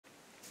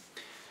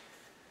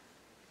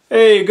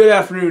Hey, good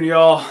afternoon,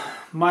 y'all.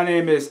 My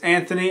name is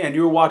Anthony, and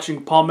you're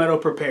watching Palmetto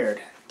Prepared.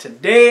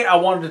 Today, I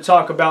wanted to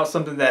talk about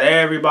something that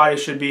everybody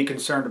should be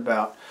concerned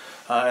about,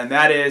 and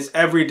that is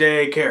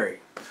everyday carry.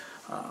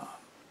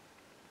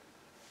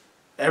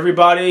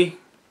 Everybody,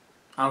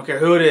 I don't care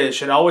who it is,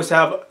 should always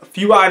have a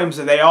few items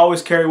that they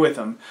always carry with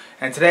them.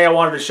 And today, I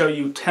wanted to show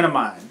you 10 of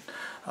mine.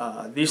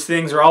 These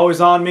things are always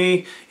on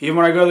me, even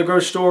when I go to the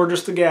grocery store or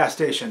just the gas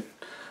station.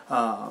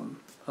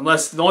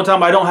 Unless the only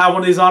time I don't have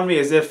one of these on me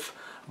is if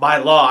by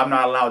law I'm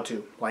not allowed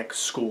to, like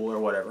school or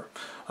whatever.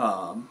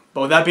 But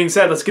with that being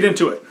said, let's get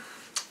into it.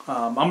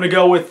 I'm going to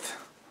go with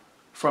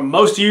from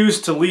most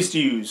used to least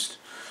used.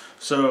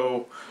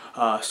 So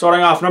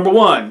starting off, number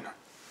one,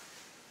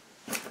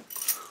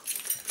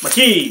 my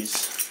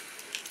keys.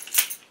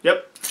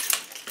 Yep.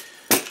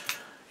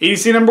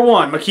 EDC number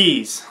one, my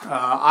keys.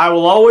 I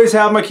will always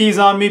have my keys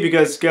on me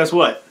because guess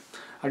what?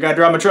 I got to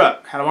drive my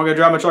truck. How am I going to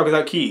drive my truck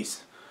without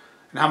keys?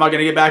 And how am I going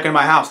to get back into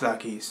my house without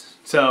keys?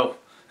 So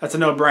that's a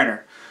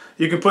no-brainer.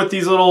 You can put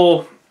these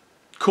little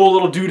cool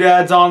little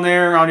doodads on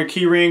there on your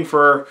key ring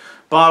for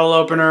bottle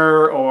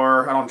opener,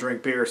 or I don't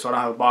drink beer so I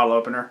don't have a bottle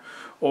opener,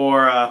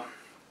 or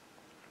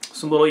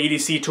some little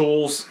EDC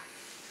tools.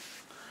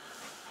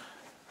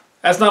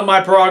 That's not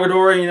my prerogative.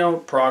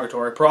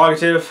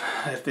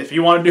 If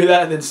you want to do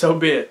that, then so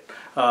be it.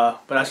 But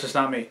that's just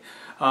not me.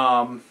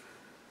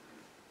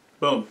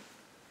 Boom.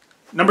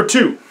 Number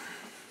two,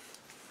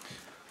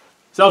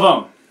 cell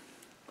phone.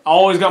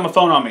 Always got my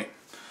phone on me.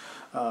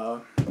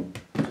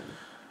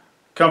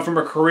 Come from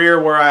a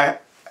career where I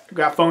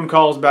got phone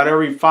calls about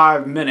every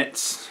 5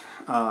 minutes.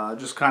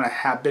 Just kind of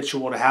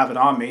habitual to have it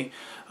on me.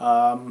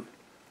 Can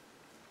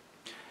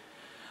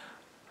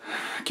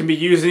be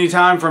used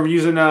anytime from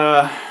using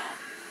a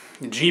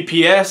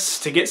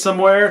GPS to get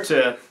somewhere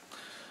to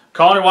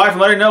calling your wife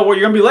and letting her know where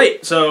you're going to be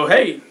late. So,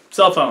 hey,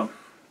 cell phone.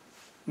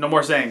 No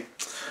more saying.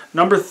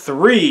 Number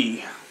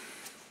three,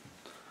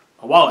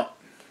 a wallet.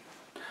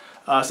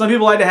 Some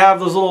people like to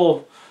have those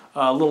little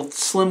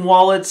slim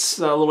wallets,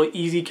 little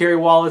easy carry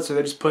wallets, so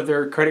they just put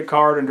their credit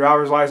card and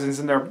driver's license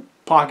in their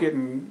pocket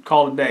and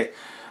call it a day.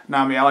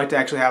 Now, I like to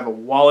actually have a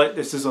wallet.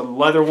 This is a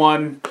leather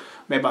one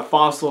made by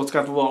Fossil. It's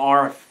got the little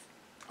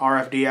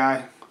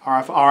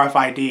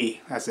RFID,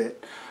 that's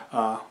it,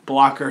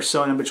 blocker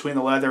sewn in between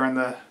the leather and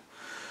the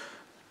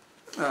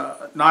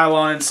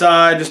nylon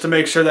inside, just to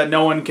make sure that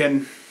no one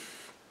can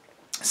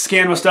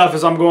scan my stuff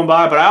as I'm going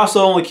by. But I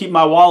also only keep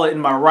my wallet in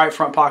my right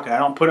front pocket. I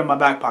don't put it in my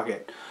back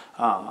pocket.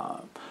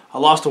 I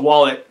lost a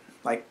wallet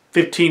like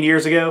 15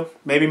 years ago,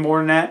 maybe more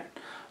than that.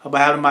 I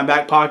had it in my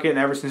back pocket, and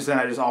ever since then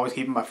I just always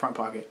keep it in my front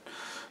pocket.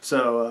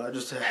 So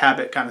just a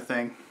habit kind of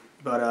thing.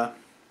 But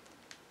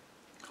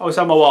always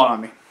have my wallet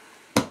on me.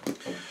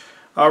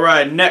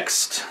 Alright,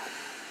 next,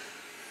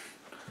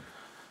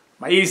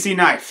 my EDC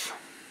knife.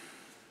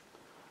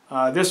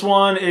 This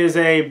one is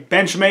a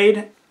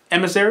Benchmade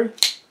Emissary.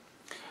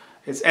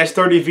 It's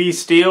S30V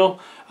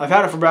steel. I've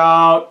had it for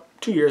about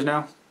 2 years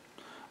now.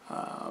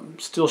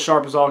 Still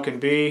sharp as all can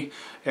be.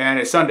 And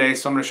it's Sunday,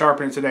 so I'm going to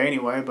sharpen it today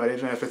anyway. But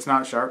even if it's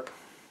not sharp,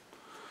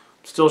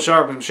 still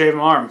sharp. I'm shaving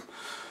my arm.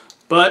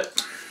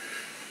 But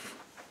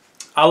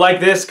I like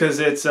this because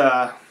it's,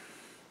 I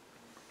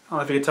don't know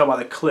if you can tell by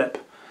the clip,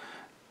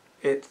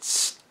 it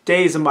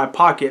stays in my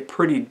pocket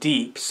pretty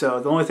deep. So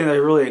the only thing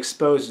that really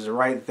exposed is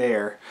right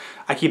there.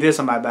 I keep this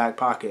in my back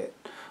pocket.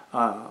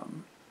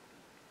 You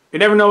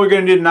never know what you're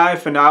going to do with a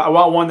knife, and I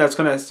want one that's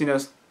going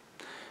to,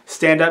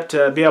 stand up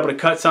to be able to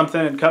cut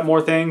something and cut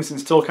more things and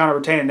still kind of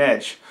retain an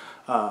edge.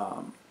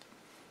 I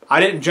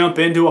didn't jump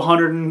into a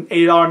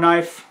 $180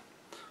 knife.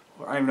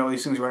 I don't even know what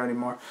these things are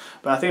anymore,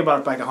 but I think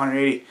about it like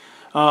 $180.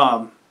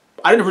 I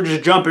didn't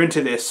just jump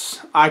into this.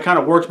 I kind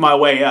of worked my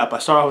way up. I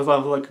started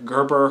off with like a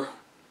Gerber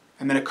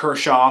and then a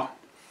Kershaw,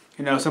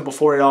 simple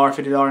 $40,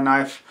 $50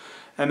 knife.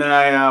 And then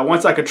I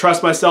once I could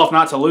trust myself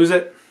not to lose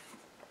it,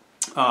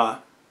 I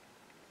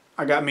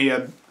got me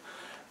a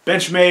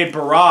Benchmade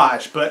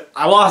Barrage, but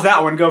I lost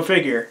that one, go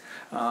figure.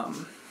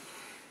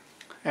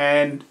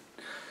 And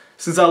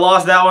since I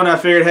lost that one, I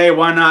figured, hey,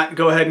 why not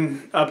go ahead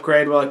and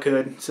upgrade while I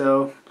could.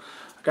 So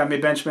I got me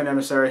a Benchmade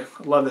Emissary.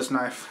 I love this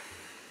knife.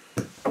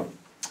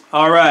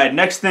 Alright,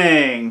 next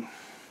thing.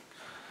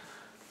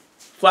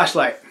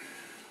 Flashlight.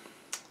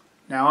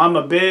 Now, I'm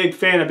a big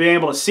fan of being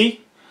able to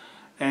see,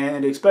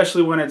 and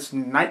especially when it's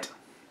night.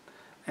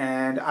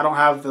 And I don't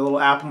have the little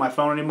app on my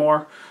phone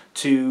anymore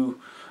to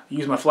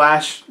use my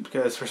flash,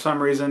 because for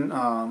some reason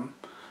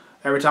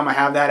every time I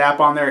have that app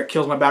on there, it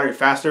kills my battery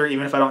faster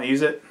even if I don't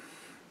use it.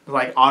 It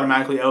like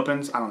automatically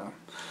opens. I don't know.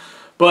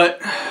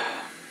 But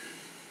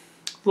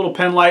little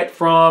pen light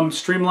from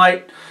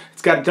Streamlight.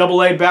 It's got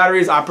AA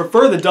batteries. I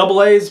prefer the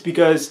AA's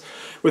because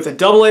with a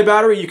AA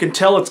battery you can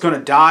tell it's going to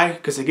die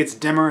because it gets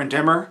dimmer and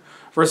dimmer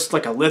versus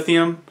like a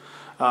lithium.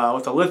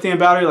 With a lithium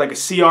battery like a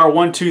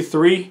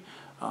CR123,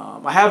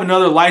 I have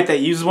another light that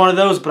uses one of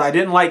those, but I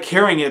didn't like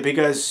carrying it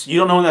because you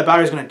don't know when that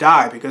battery is going to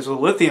die. Because with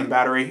a lithium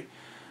battery,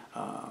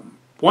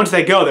 once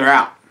they go, they're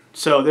out.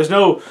 So there's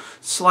no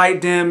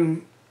slight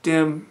dim,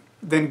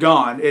 then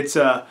gone. It's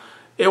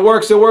it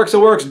works,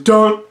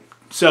 done,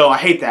 So I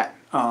hate that.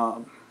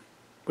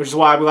 Which is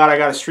why I'm glad I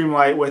got a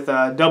Streamlight with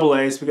double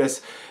A's,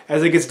 because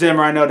as it gets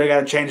dimmer, I know they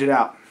got to change it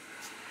out.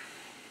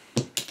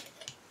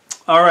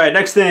 All right,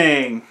 next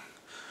thing.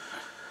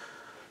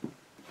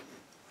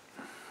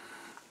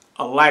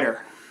 A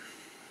lighter.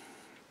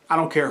 I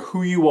don't care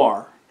who you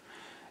are,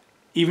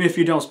 even if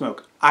you don't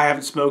smoke. I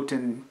haven't smoked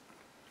in,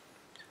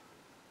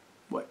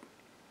 what,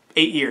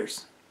 8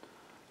 years.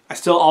 I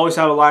still always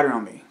have a lighter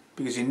on me,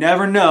 because you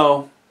never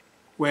know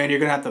when you're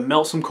going to have to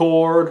melt some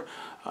cord,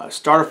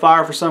 start a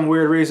fire for some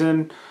weird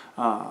reason,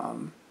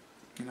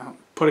 you know,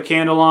 put a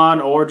candle on,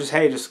 or just,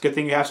 hey, just good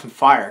thing you have some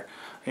fire.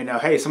 You know,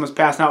 hey, someone's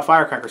passing out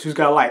firecrackers. Who's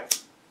got a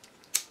light?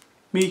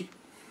 Me.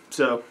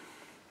 So,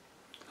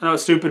 I know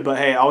it's stupid, but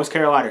hey, I always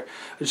carry a lighter.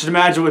 Just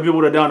imagine what people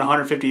would have done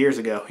 150 years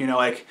ago. You know,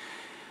 like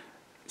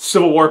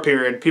Civil War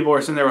period. People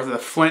were sitting there with a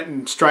flint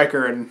and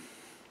striker and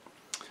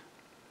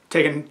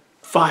taking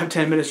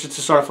 5-10 minutes just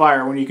to start a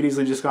fire when you could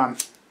easily just gone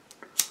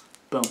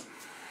boom.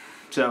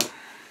 So,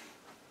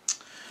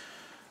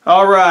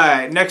 all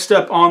right, next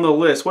up on the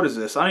list. What is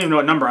this? I don't even know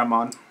what number I'm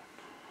on.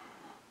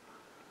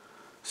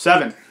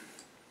 7.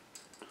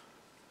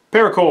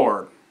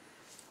 Paracord.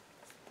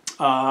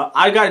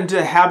 I got into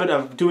the habit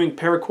of doing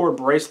paracord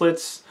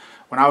bracelets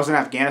when I was in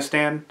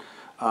Afghanistan.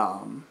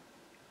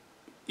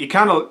 You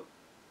kind of,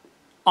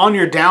 on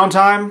your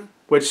downtime,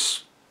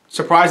 which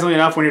surprisingly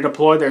enough when you're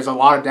deployed there's a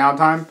lot of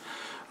downtime,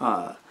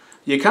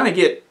 you kind of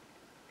get,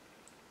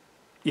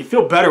 you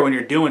feel better when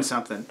you're doing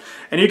something.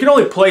 And you can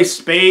only play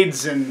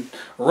spades and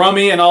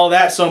rummy and all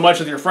that so much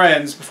with your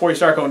friends before you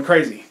start going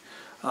crazy.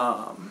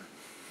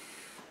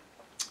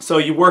 So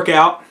you work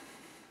out.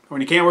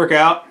 When you can't work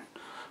out,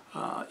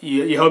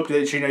 you hope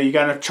that you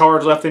got enough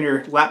charge left in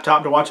your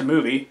laptop to watch a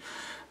movie.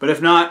 But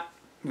if not,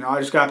 I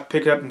just got to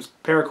pick up and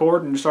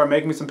paracord and start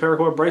making me some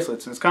paracord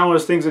bracelets. And it's kind of one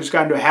of those things that just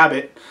got into a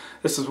habit.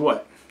 This is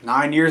what,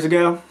 9 years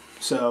ago?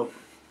 So,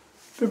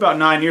 it's been about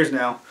 9 years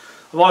now.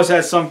 I've always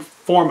had some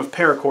form of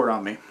paracord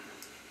on me.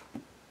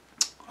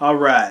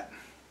 Alright.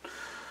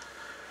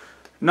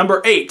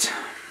 Number 8.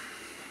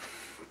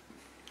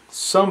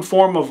 Some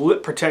form of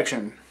lip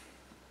protection.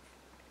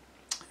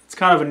 It's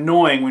kind of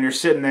annoying when you're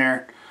sitting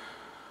there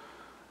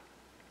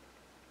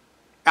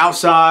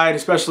outside,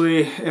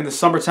 especially in the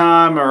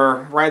summertime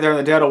or right there in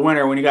the dead of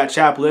winter when you got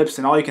chapped lips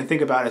and all you can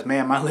think about is,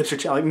 man, my lips are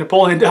chapped. Like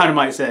Napoleon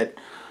Dynamite said,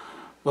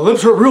 my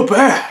lips hurt real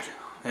bad.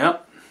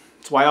 Yep.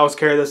 That's why I always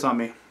carry this on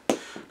me.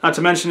 Not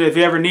to mention, if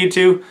you ever need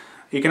to,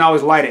 you can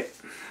always light it.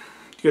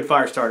 Good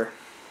fire starter.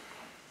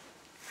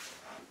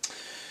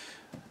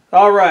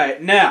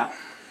 Alright, now,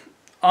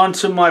 on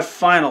to my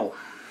final.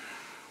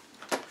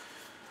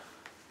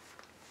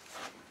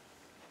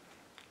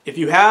 If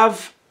you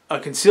have a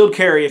concealed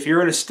carry, if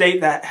you're in a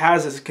state that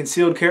has a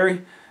concealed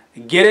carry,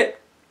 get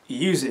it,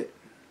 use it.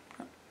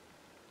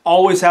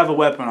 Always have a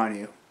weapon on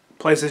you.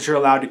 Places you're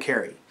allowed to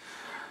carry.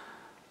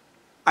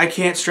 I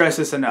can't stress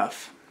this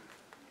enough.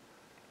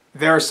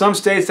 There are some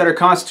states that are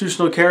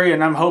constitutional carry,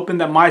 and I'm hoping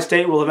that my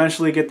state will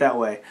eventually get that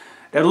way.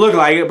 Doesn't look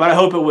like it, but I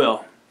hope it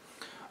will.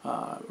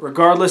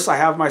 Regardless, I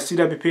have my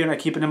CWP and I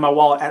keep it in my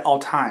wallet at all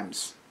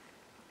times.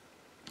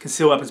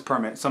 Concealed weapons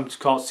permit. Some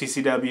call it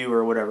CCW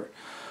or whatever.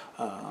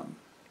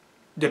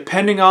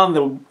 Depending on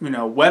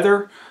the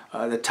weather,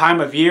 the time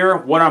of year,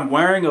 what I'm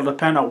wearing, it'll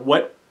depend on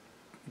what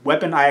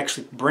weapon I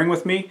actually bring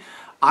with me.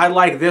 I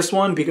like this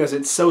one because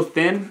it's so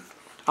thin.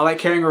 I like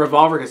carrying a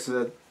revolver because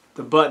the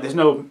butt, there's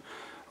no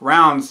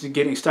rounds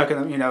getting stuck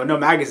in, no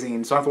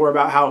magazine, so I don't have to worry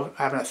about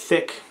having a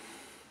thick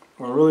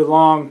or really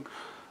long,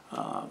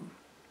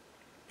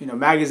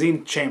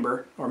 magazine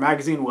chamber or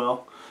magazine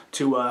well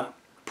to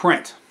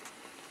print.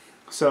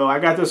 So I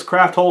got this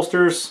craft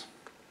holsters.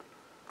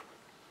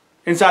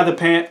 Inside the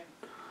pant,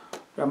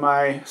 got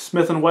my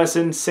Smith &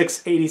 Wesson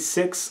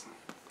 686.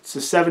 It's a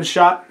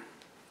 7-shot,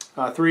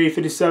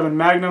 357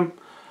 Magnum.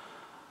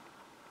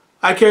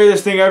 I carry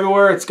this thing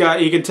everywhere. It's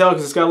got, you can tell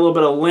because it's got a little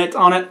bit of lint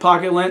on it,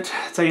 pocket lint.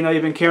 That's how you know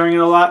you've been carrying it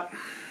a lot.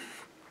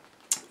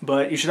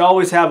 But you should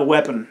always have a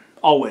weapon,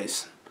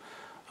 always.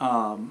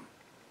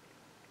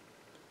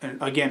 And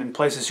again, in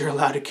places you're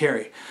allowed to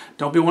carry.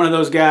 Don't be one of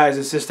those guys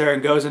that sits there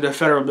and goes into a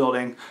federal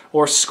building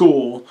or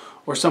school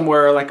or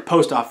somewhere like a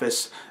post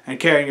office and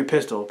carrying a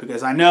pistol.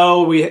 Because I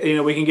know we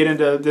can get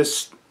into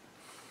this.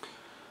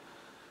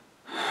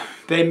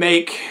 They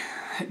make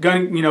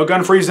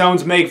gun-free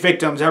zones make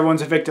victims.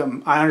 Everyone's a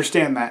victim. I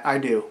understand that. I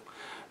do.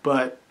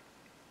 But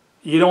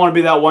you don't want to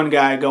be that one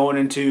guy going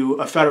into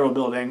a federal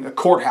building, a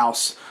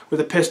courthouse,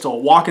 with a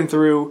pistol, walking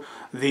through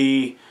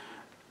the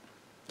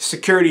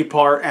security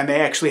part, and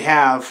they actually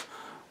have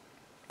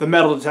the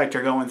metal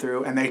detector going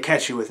through, and they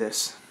catch you with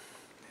this.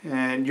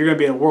 And you're going to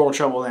be in a world of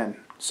trouble then.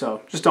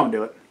 So just don't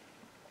do it.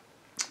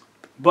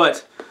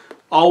 But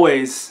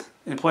always,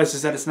 in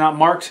places that it's not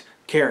marked,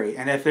 carry.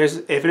 And if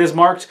it is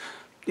marked,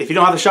 if you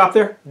don't have to shop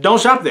there,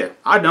 don't shop there.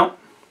 I don't.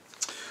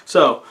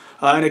 So,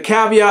 and a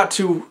caveat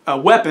to a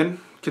weapon,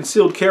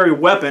 concealed carry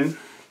weapon,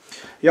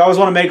 you always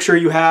want to make sure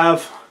you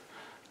have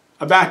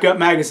a backup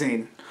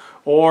magazine,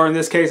 or in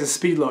this case, a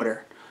speed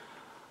loader.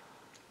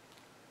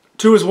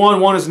 2 is 1,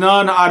 1 is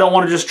none. I don't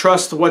want to just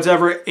trust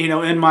whatever, you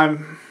know, in my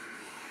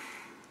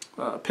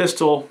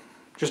pistol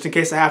just in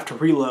case I have to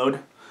reload.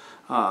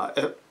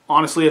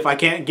 Honestly, if I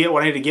can't get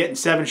what I need to get in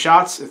 7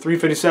 shots, a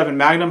 357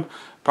 Magnum,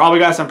 probably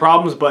got some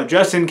problems, but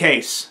just in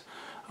case.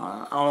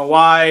 I don't know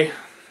why.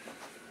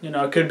 You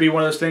know, it could be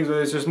one of those things where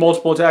there's just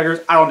multiple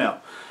attackers. I don't know.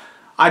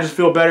 I just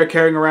feel better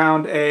carrying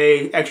around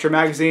a extra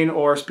magazine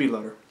or a speed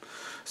loader.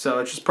 So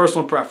it's just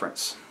personal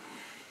preference.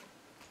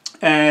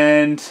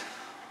 And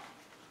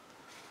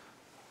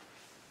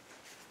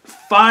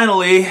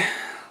finally,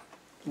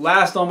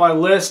 last on my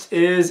list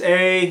is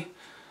a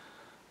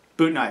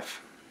boot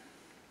knife.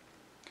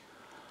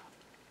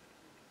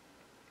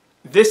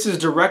 This is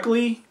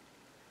directly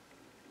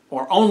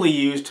or only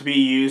used to be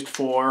used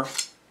for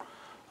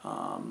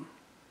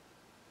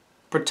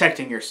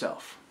protecting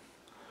yourself.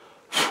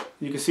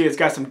 You can see it's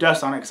got some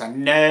dust on it because I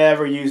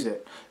never use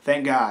it.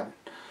 Thank God.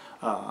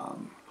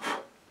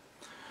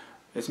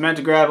 It's meant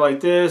to grab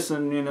like this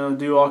and, you know,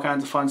 do all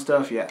kinds of fun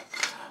stuff. Yeah.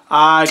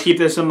 I keep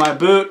this in my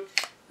boot.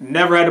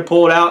 Never had to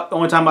pull it out. The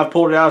only time I've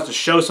pulled it out is to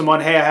show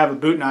someone, hey, I have a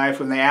boot knife,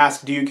 when they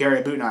ask, do you carry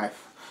a boot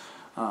knife?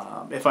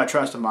 If I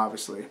trust them,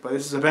 obviously. But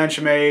this is a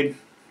Benchmade.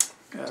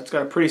 It's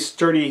got a pretty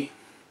sturdy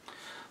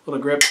little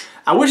grip.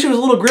 I wish it was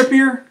a little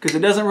grippier because it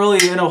doesn't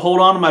really, you know, hold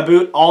on to my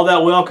boot all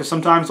that well. Because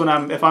sometimes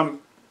when if I'm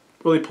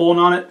really pulling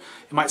on it,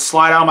 it might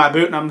slide out of my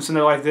boot and I'm sitting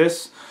there like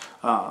this.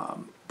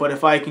 But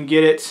if I can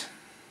get it,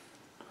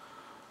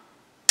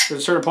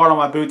 there's a certain part on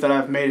my boot that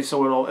I've made it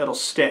so it'll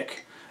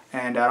stick,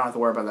 and I don't have to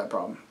worry about that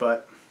problem.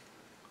 But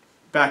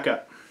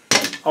backup,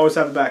 always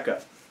have a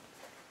backup.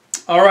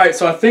 All right,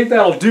 so I think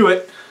that'll do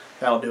it.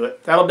 That'll do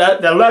it. That'll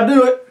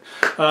do it.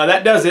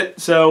 That does it.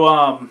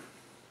 So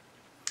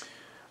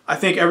I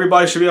think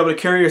everybody should be able to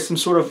carry some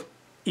sort of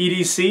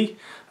EDC,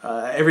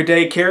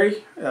 everyday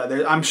carry.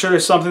 I'm sure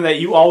there's something that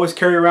you always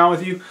carry around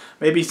with you.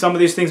 Maybe some of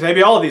these things,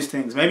 maybe all of these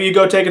things. Maybe you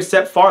go take it a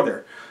step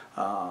farther.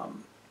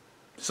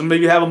 Some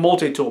of you have a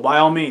multi-tool, by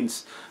all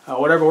means.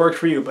 Whatever works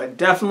for you. But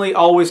definitely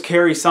always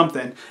carry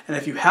something. And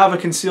if you have a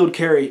concealed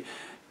carry,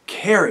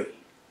 carry.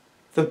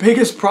 The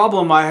biggest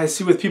problem I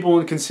see with people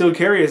in concealed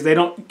carry is they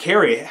don't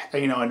carry,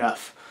 you know,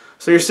 enough.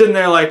 So you're sitting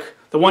there like,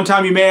 the one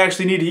time you may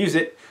actually need to use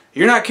it,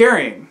 you're not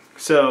carrying.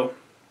 So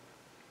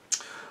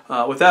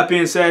with that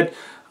being said,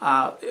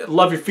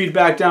 love your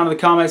feedback down in the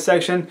comment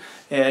section.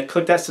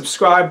 Click that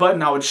subscribe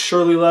button. I would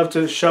surely love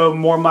to show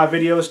more of my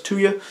videos to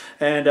you.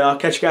 And I'll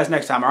catch you guys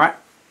next time, alright?